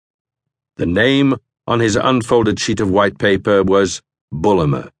The name on his unfolded sheet of white paper was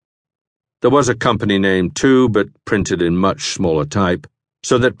Bullimer. There was a company name too, but printed in much smaller type,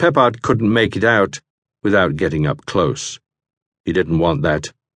 so that Peppard couldn't make it out without getting up close. He didn't want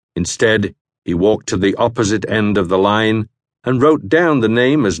that. Instead, he walked to the opposite end of the line and wrote down the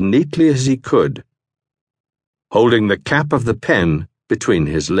name as neatly as he could, holding the cap of the pen between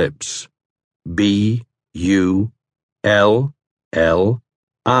his lips. B-U-L-L-I-M-E-R.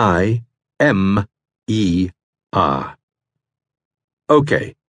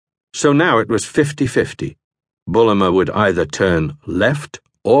 Okay, so now it was 50-50. Bullimer would either turn left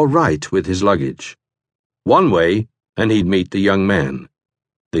or right with his luggage. One way, and he'd meet the young man.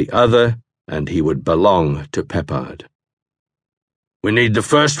 The other, and he would belong to Peppard. "We need the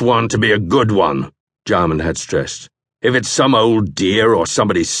first one to be a good one," Jarman had stressed. "If it's some old dear or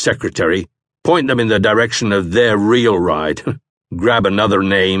somebody's secretary, point them in the direction of their real ride. Grab another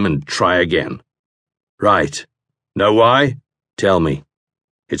name and try again." "Right. Know why? Tell me."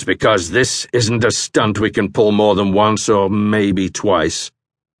 "It's because this isn't a stunt we can pull more than once or maybe twice.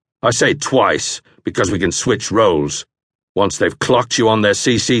 I say twice because we can switch roles. Once they've clocked you on their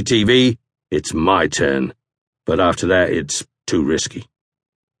CCTV, it's my turn. But after that, it's too risky."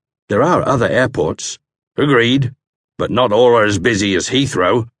 "There are other airports." "Agreed, but not all are as busy as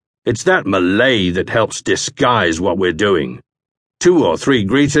Heathrow. It's that Malay that helps disguise what we're doing. 2 or 3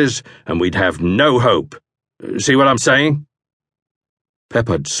 greeters, and we'd have no hope. See what I'm saying?"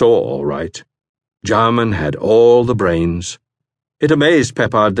 Peppard saw all right. Jarman had all the brains. It amazed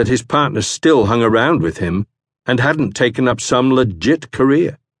Peppard that his partner still hung around with him and hadn't taken up some legit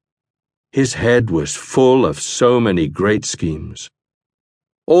career. His head was full of so many great schemes.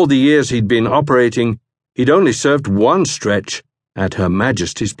 All the years he'd been operating, he'd only served one stretch at Her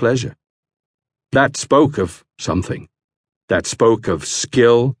Majesty's pleasure. That spoke of something. That spoke of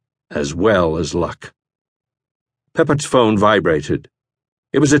skill as well as luck. Peppard's phone vibrated.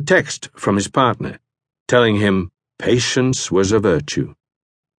 It was a text from his partner, telling him patience was a virtue.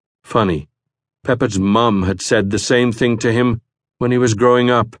 Funny, Peppard's mum had said the same thing to him when he was growing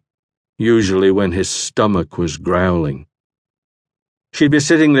up, usually when his stomach was growling. She'd be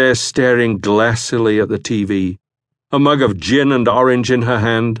sitting there staring glassily at the TV, a mug of gin and orange in her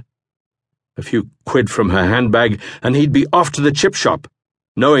hand. A few quid from her handbag, and he'd be off to the chip shop,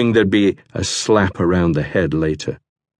 knowing there'd be a slap around the head later.